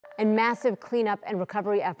And massive cleanup and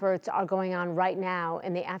recovery efforts are going on right now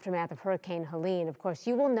in the aftermath of Hurricane Helene. Of course,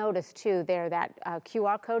 you will notice too there that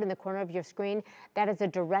QR code in the corner of your screen. That is a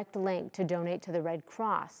direct link to donate to the Red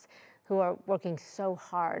Cross, who are working so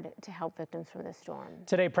hard to help victims from this storm.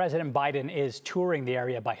 Today, President Biden is touring the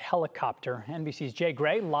area by helicopter. NBC's Jay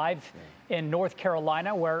Gray live in North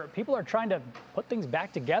Carolina, where people are trying to put things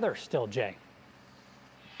back together still, Jay.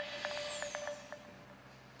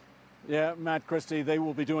 Yeah, Matt, Christie, they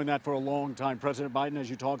will be doing that for a long time. President Biden, as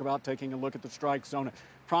you talk about, taking a look at the strike zone,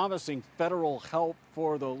 promising federal help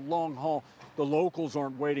for the long haul. The locals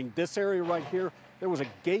aren't waiting. This area right here, there was a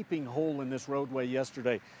gaping hole in this roadway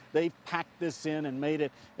yesterday. They've packed this in and made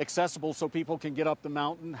it accessible so people can get up the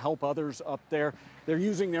mountain, help others up there. They're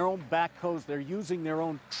using their own backhoes. They're using their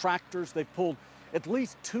own tractors. They've pulled at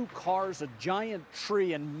least 2 cars, a giant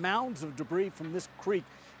tree, and mounds of debris from this creek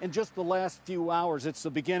in just the last few hours. It's the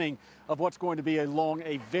beginning of what's going to be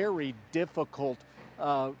a very difficult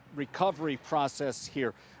recovery process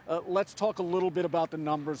here. Let's talk a little bit about the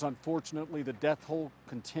numbers. Unfortunately, the death toll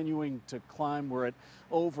continuing to climb. We're at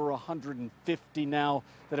over 150 now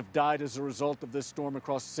that have died as a result of this storm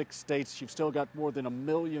across 6 states. You've still got more than 1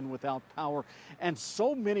 million without power, and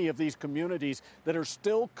so many of these communities that are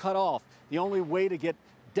still cut off. The only way to get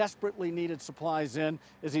desperately needed supplies in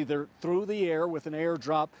is either through the air with an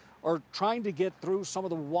airdrop or trying to get through some of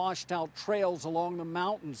the washed out trails along the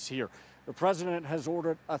mountains here. The president has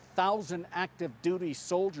ordered 1,000 active duty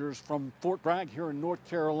soldiers from Fort Bragg here in North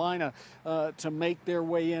Carolina to make their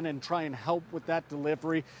way in and try and help with that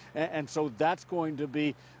delivery. And so that's going to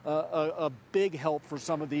be a big help for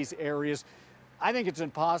some of these areas. I think it's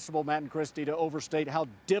impossible, Matt and Christie, to overstate how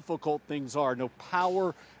difficult things are. No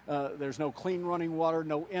power, there's no clean running water,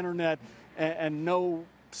 no internet, and no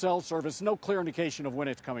cell service, no clear indication of when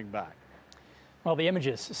it's coming back. Well, the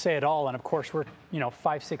images say it all. And of course, we're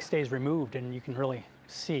 5-6 days removed, and you can really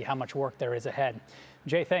see how much work there is ahead.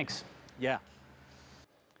 Jay, thanks. Yeah.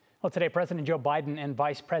 Well, today, President Joe Biden and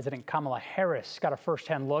Vice President Kamala Harris got a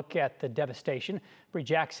firsthand look at the devastation. Bree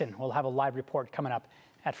Jackson will have a live report coming up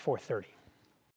at 4:30.